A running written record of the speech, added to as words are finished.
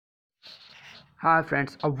Hi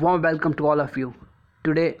friends, a warm welcome to all of you.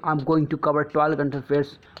 Today I'm going to cover 12 current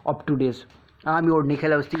affairs of today's. I'm your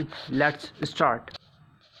Nikhil. Let's start.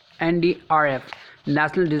 NDRF,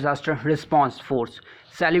 National Disaster Response Force,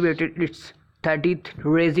 celebrated its 30th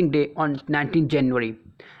Raising Day on 19 January.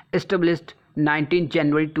 Established 19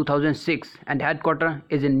 January 2006 and headquarters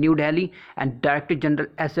is in New Delhi and Director General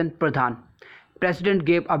S.N. Pradhan. President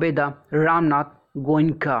gave away the Ramnath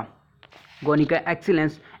Goenka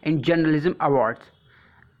Excellence in Journalism Awards.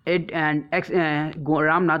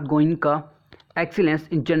 Ramnath Goenka Excellence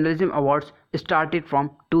in Journalism Awards started from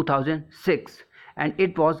 2006, and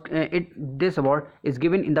this award is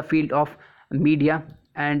given in the field of media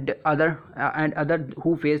and other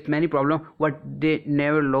who faced many problems, but they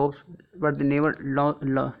never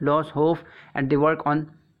lost hope, and they work on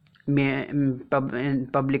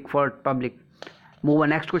public for public. Move on.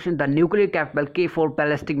 Next question. The nuclear capable K4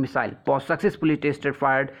 ballistic missile was successfully tested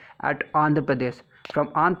fired at Andhra Pradesh. From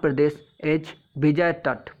Andhra Pradesh is Vijay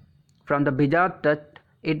Tat. From the Vijay Tat,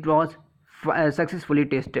 it was successfully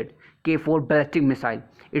tested. K4 ballistic missile.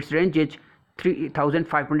 Its range is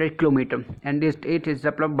 3,500 km and it is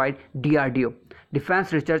developed by DRDO,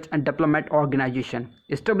 Defense Research and Development Organization.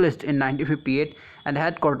 Established in 1958 and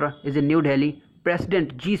headquarters is in New Delhi.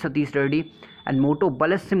 President G. Satish Reddy and motto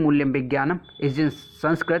Balasya Mulyam Vigyanam is in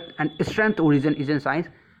Sanskrit and Strength Origin is in Science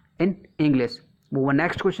in English. Move on.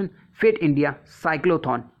 Next question. Fit India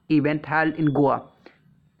Cyclothon event held in Goa.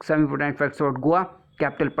 Some important facts about Goa: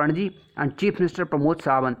 capital Panaji and Chief Minister Pramod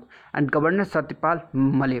Sawant and Governor Satyapal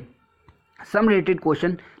Male. Some related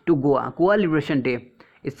question to Goa. Goa Liberation Day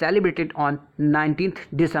is celebrated on 19th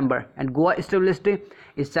December and Goa Established Day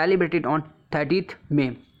is celebrated on 30th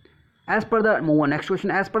May. As per the next question.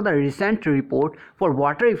 As per the recent report for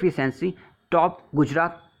water efficiency, top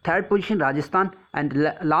Gujarat, third position Rajasthan, and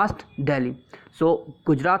last Delhi. So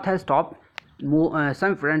Gujarat has topped.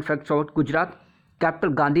 Some friend facts about Gujarat: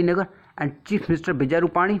 capital Gandhinagar and Chief Minister Vijay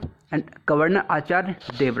Rupani and Governor Acharya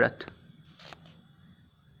Devrat.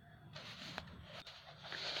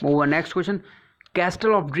 Move on. Next question.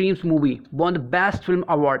 Castle of Dreams movie won the Best Film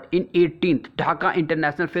Award in 18th Dhaka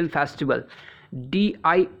International Film Festival.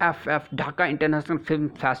 DIFF Dhaka International Film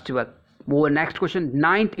Festival. Move on. Next question.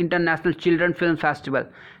 9th International Children Film Festival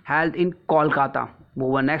held in Kolkata.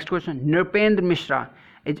 Move on. Next question. Nrpendra Mishra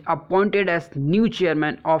is appointed as new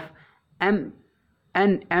chairman of NMML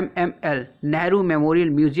Nehru Memorial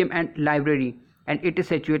Museum and Library, and it is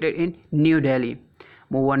situated in New Delhi.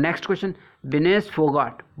 Move on. Next question. Vinesh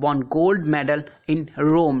Fogart won gold medal in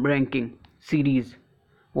Rome ranking series.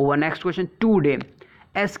 Move on. Next question. Two-day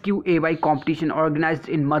SQAY competition organized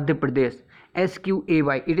in Madhya Pradesh.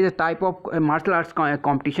 SQAY, it is a type of martial arts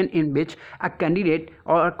competition in which a candidate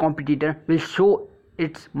or a competitor will show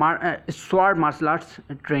its sword martial arts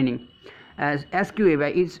training. As SQAY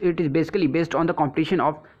it is basically based on the competition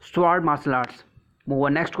of sword martial arts. Move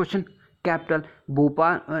on. Next question. Capital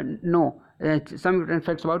Bhopal. Some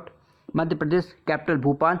facts about Madhya Pradesh. Capital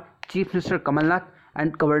Bhopal, Chief Minister Kamal Nath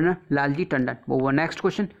and Governor Lalji Tandon. Move on. Next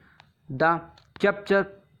question. The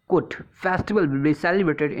Chapchakut festival will be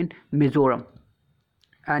celebrated in Mizoram,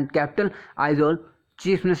 and capital Aizawl,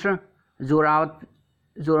 Chief Minister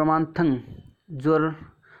Zoramanthang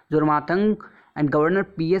and Governor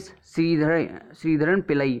P.S. Sridharan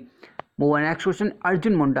Pillai. Move on. Next question.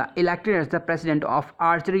 Arjun Munda elected as the President of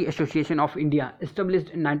Archery Association of India. Established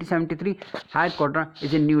in 1973. Headquarters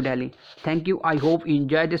is in New Delhi. Thank you. I hope you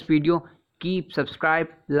enjoyed this video. Keep subscribe,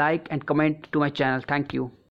 like and comment to my channel. Thank you.